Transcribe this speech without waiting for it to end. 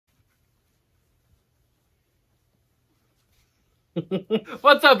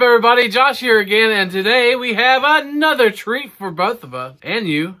What's up, everybody? Josh here again, and today we have another treat for both of us and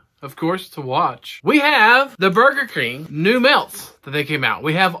you, of course, to watch. We have the Burger King new melts that they came out.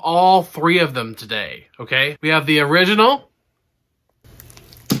 We have all three of them today, okay? We have the original.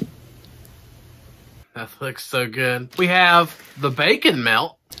 That looks so good. We have the bacon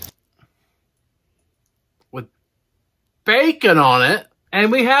melt with bacon on it. And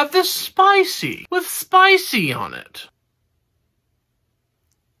we have the spicy with spicy on it.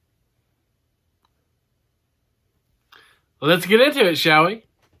 Let's get into it, shall we?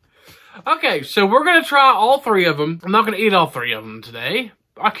 Okay, so we're going to try all three of them. I'm not going to eat all three of them today.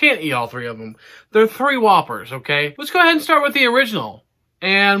 I can't eat all three of them. They're 3 Whoppers, okay? Let's go ahead and start with the original,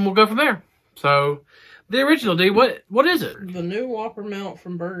 and we'll go from there. So, the original, D, what is it? The new Whopper Melt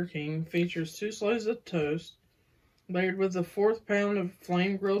from Burger King features 2 slices of toast, layered with a 1/4 pound of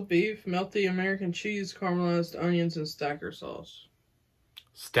flame grilled beef, melty American cheese, caramelized onions, and stacker sauce.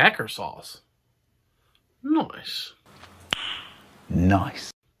 Stacker sauce. Nice.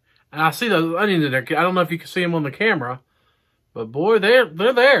 Nice. And I see those onions in there. I don't know if you can see them on the camera, but boy, they're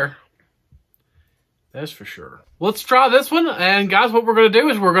there. That's for sure. Let's try this one. And guys, what we're going to do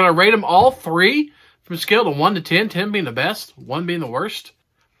is we're going to rate them all 3 from a scale of 1 to 10. 10 being the best, 1 being the worst.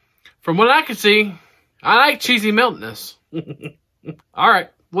 From what I can see, I like cheesy meltness. All right,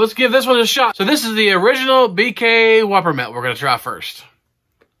 let's give this one a shot. So this is the original BK Whopper Melt we're going to try first.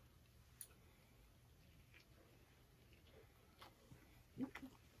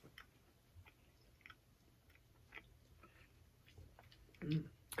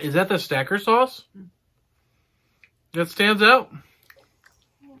 Is that the stacker sauce that stands out?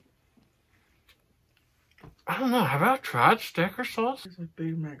 I don't know. Have I tried stacker sauce? It's like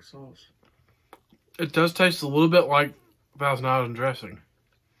Big Mac sauce. It does taste a little bit like Thousand Island dressing.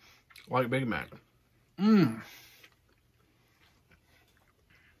 Like Big Mac. Mmm.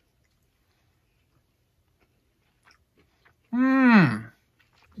 Mmm.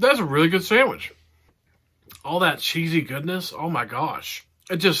 That's a really good sandwich. All that cheesy goodness. Oh my gosh.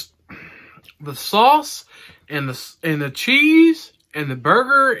 It just, the sauce and the cheese and the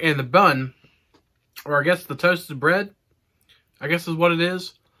burger and the bun, or I guess the toasted bread, I guess is what it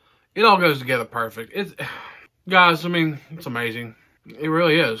is. It all goes together perfect. It's, guys, I mean, it's amazing. It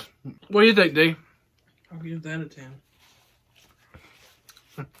really is. What do you think, D? I'll give that a 10.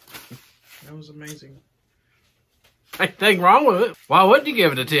 That was amazing. Nothing wrong with it. Why wouldn't you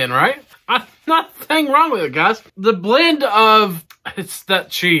give it a 10, right? Nothing wrong with it, guys. The blend of, it's that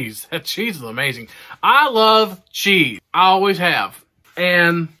cheese. That cheese is amazing. I love cheese. I always have.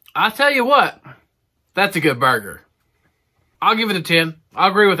 And I tell you what, that's a good burger. I'll give it a 10. I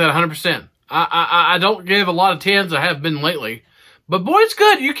agree with that 100%. I don't give a lot of 10s. I have been lately. But boy, it's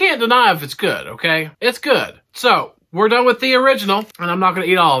good. You can't deny if it's good, okay? It's good. So, we're done with the original. And I'm not going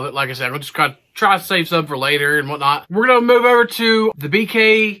to eat all of it. Like I said, I'm just going to try to save some for later and whatnot. We're going to move over to the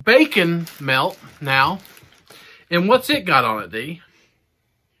BK Bacon Melt now. And what's it got on it, D?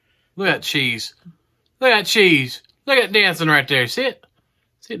 Look at that cheese. Look at that cheese. Look at it dancing right there. See it?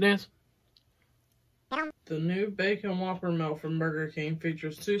 See it dance? The new Bacon Whopper Melt from Burger King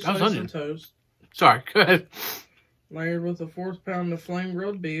features 2 slices of toast. Sorry, go ahead. Layered with a 1/4 pound of flame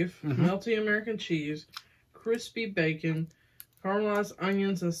grilled beef, melty American cheese, crispy bacon, caramelized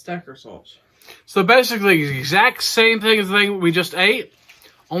onions, and stacker sauce. So basically, the exact same thing as the thing we just ate,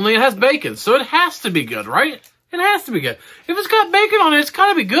 only it has bacon. So it has to be good, right? It has to be good. If it's got bacon on it, it's got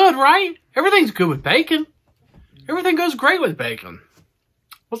to be good, right? Everything's good with bacon. Everything goes great with bacon.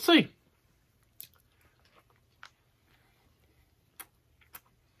 Let's see.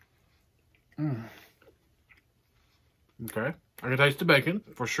 Okay, I can taste the bacon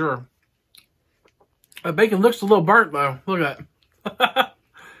for sure. The bacon looks a little burnt though. Look at that.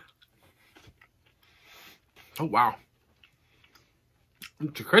 Oh wow,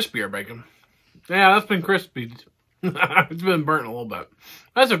 it's a crispier bacon. Yeah, that's been crispy. It's been burnt a little bit.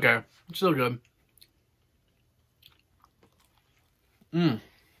 That's okay. It's still good. Mmm.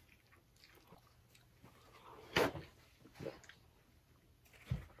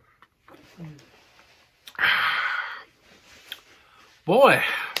 Boy,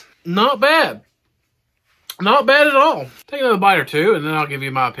 not bad. Not bad at all. Take another bite or two, and then I'll give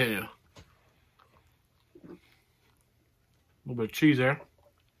you my opinion. A little bit of cheese there.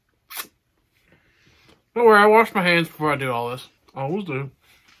 Don't worry, I wash my hands before I do all this. I always do.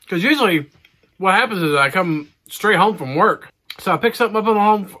 Because usually, what happens is I come straight home from work. So I pick something up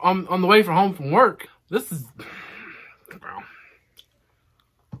on the way from home from work. This is... Wow.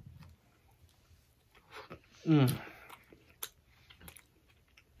 Mmm.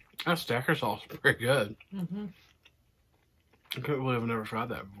 That stacker sauce is pretty good. I can't believe I've never tried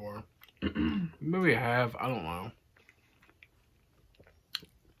that before. Maybe I have. I don't know.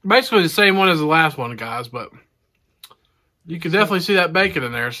 Basically the same one as the last one, guys, but you can definitely see that bacon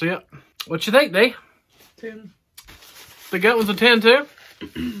in there. See it? What you think, D? 10. The gut one's a 10 too?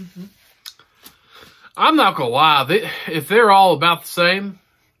 I'm not gonna lie. If they're all about the same,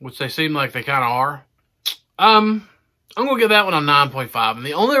 which they seem like they kind of are, I'm gonna give that one a 9.5. And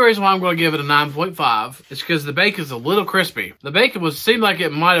the only reason why I'm gonna give it a 9.5 is because the bacon's a little crispy. The bacon seemed like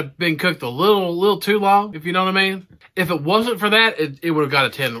it might have been cooked a little too long, if you know what I mean. If it wasn't for that, it would have got a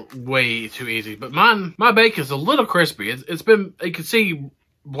 10 way too easy. But my bacon's a little crispy. It's been, you can see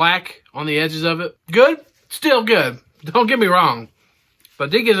black on the edges of it. Good? Still good. Don't get me wrong. But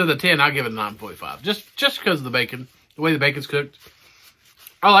D gives it a 10, I'll give it a 9.5. Just because of the bacon, the way the bacon's cooked.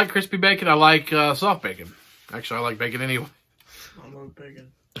 I like crispy bacon. I like soft bacon. Actually, I like bacon anyway. I love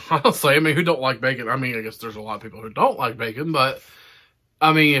bacon. I'll say, I mean, who don't like bacon? I mean, I guess there's a lot of people who don't like bacon, but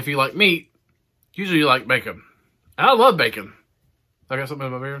I mean, if you like meat, usually you like bacon. And I love bacon. I got something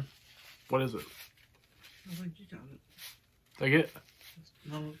in my beard. What is it? I think you got it. Did I get it?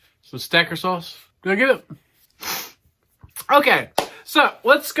 No. Some stacker sauce? Did I get it? Okay, so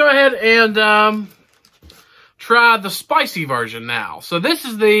let's go ahead and try the spicy version now. So this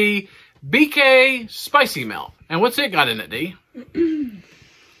is the BK Spicy Melt. And what's it got in it, D?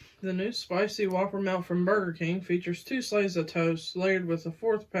 The new spicy Whopper Melt from Burger King features 2 slices of toast layered with a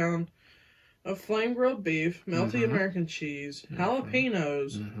 1/4 pound of flame grilled beef, melty American cheese,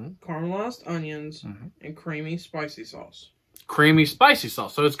 jalapenos, caramelized onions, and creamy spicy sauce. Creamy spicy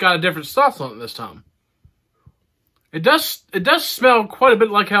sauce. So it's got a different sauce on it this time. It does smell quite a bit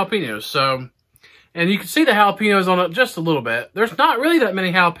like jalapenos. So, and you can see the jalapenos on it just a little bit. There's not really that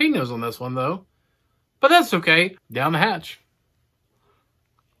many jalapenos on this one though, but that's okay. Down the hatch.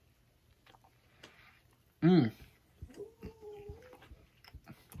 When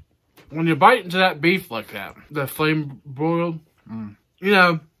you bite into that beef like that, the flame broiled, you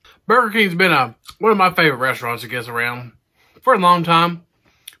know, Burger King's been one of my favorite restaurants that gets around for a long time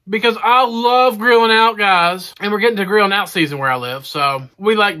because I love grilling out, guys, and we're getting to grilling out season where I live, so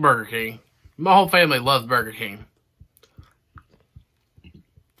we like Burger King. My whole family loves Burger King.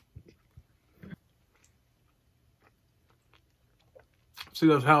 See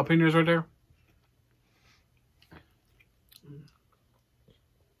those jalapenos right there?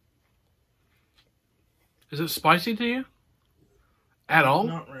 Is it spicy to you? At all?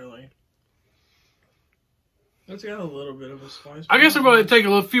 Not really. It's got a little bit of a spice. I guess I'm going to take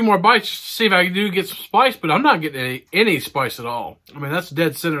a few more bites just to see if I do get some spice, but I'm not getting any spice at all. I mean, that's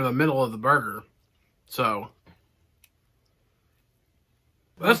dead center in the middle of the burger. So,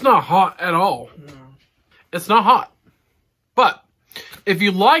 that's not hot at all. No. It's not hot. But, if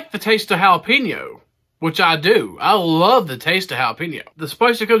you like the taste of jalapeno, which I do, I love the taste of jalapeno. The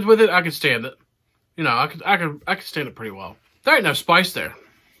spice that comes with it, I can stand it. You know, I could stand it pretty well. There ain't no spice there.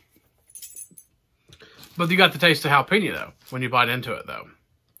 But you got the taste of jalapeno, though, when you bite into it, though.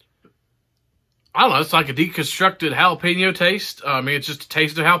 I don't know, it's like a deconstructed jalapeno taste. I mean, it's just a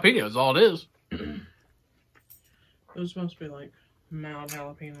taste of jalapeno, is all it is. Those must be like mild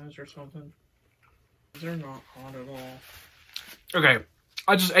jalapenos or something. They're not hot at all. Okay,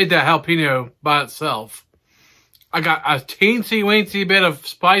 I just ate that jalapeno by itself. I got a teensy-weensy bit of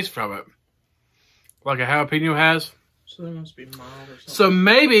spice from it. Like a jalapeno has. So they must be mild or something. So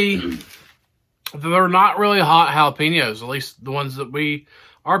maybe they're not really hot jalapenos. At least the ones that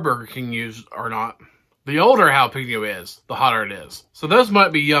our Burger King used are not. The older jalapeno is, the hotter it is. So those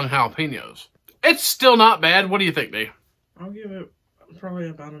might be young jalapenos. It's still not bad. What do you think, D? I'll give it probably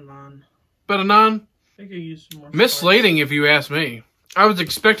about a 9. About a 9? I could use some more Misleading if you ask me. I was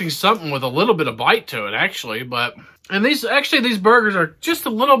expecting something with a little bit of bite to it, actually, but... And these burgers are just a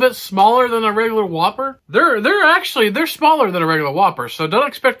little bit smaller than a regular Whopper. They're smaller than a regular Whopper, so don't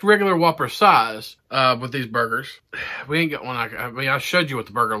expect regular Whopper size with these burgers. We ain't got one. I mean, I showed you what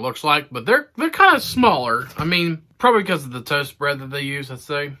the burger looks like, but they're kind of smaller. I mean, probably because of the toast bread that they use, I'd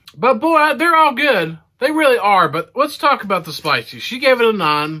say. But boy, they're all good. They really are. But let's talk about the spicy. She gave it a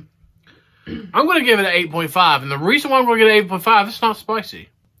 9. I'm going to give it an 8.5, and the reason why I'm going to get an 8.5, it's not spicy.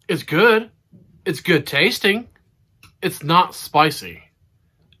 It's good. It's good tasting. It's not spicy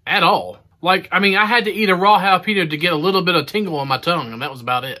at all. Like, I mean, I had to eat a raw jalapeno to get a little bit of tingle on my tongue, and that was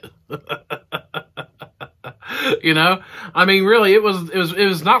about it. You know? I mean, really, it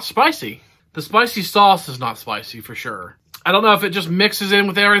was not spicy. The spicy sauce is not spicy for sure. I don't know if it just mixes in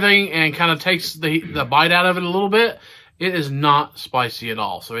with everything and kind of takes the bite out of it a little bit. It is not spicy at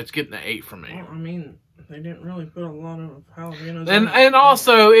all, so it's getting an 8 from me. Well, I mean, They didn't really put a lot of jalapenos And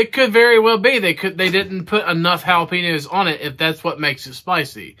also, it could very well be they didn't put enough jalapenos on it if that's what makes it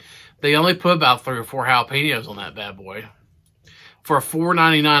spicy. They only put about 3 or 4 jalapenos on that bad boy for a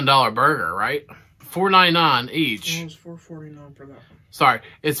 $4.99 burger, right? $4.99 each. It was $4.49 for that one. Sorry,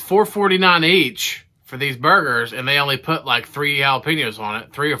 it's $4.49 each for these burgers, and they only put like 3 jalapenos on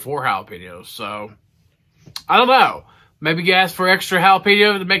it, 3 or 4 jalapenos. So I don't know. Maybe you ask for extra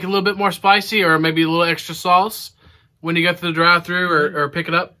jalapeno to make it a little bit more spicy, or maybe a little extra sauce when you go to the drive-thru or pick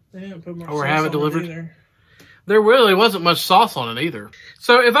it up. They didn't put much or sauce have it on delivered. either. There really wasn't much sauce on it either.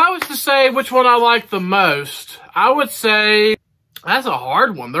 So if I was to say which one I like the most, I would say that's a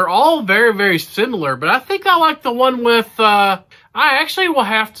hard one. They're all very, very similar, but I think I like the one with, I actually will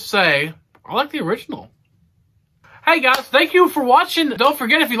have to say, I like the original. Hey guys, thank you for watching. Don't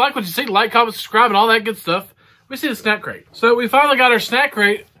forget, if you like what you see, like, comment, subscribe, and all that good stuff. We see the snack crate. So we finally got our snack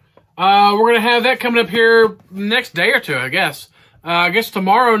crate. We're going to have that coming up here next day or two, I guess. I guess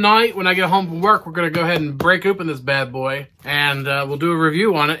tomorrow night when I get home from work, we're going to go ahead and break open this bad boy. And we'll do a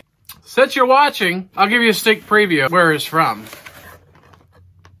review on it. Since you're watching, I'll give you a sneak preview of where it's from.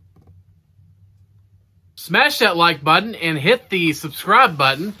 Smash that like button and hit the subscribe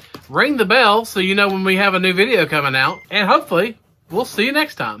button. Ring the bell so you know when we have a new video coming out. And hopefully, we'll see you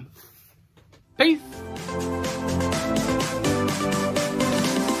next time. Peace.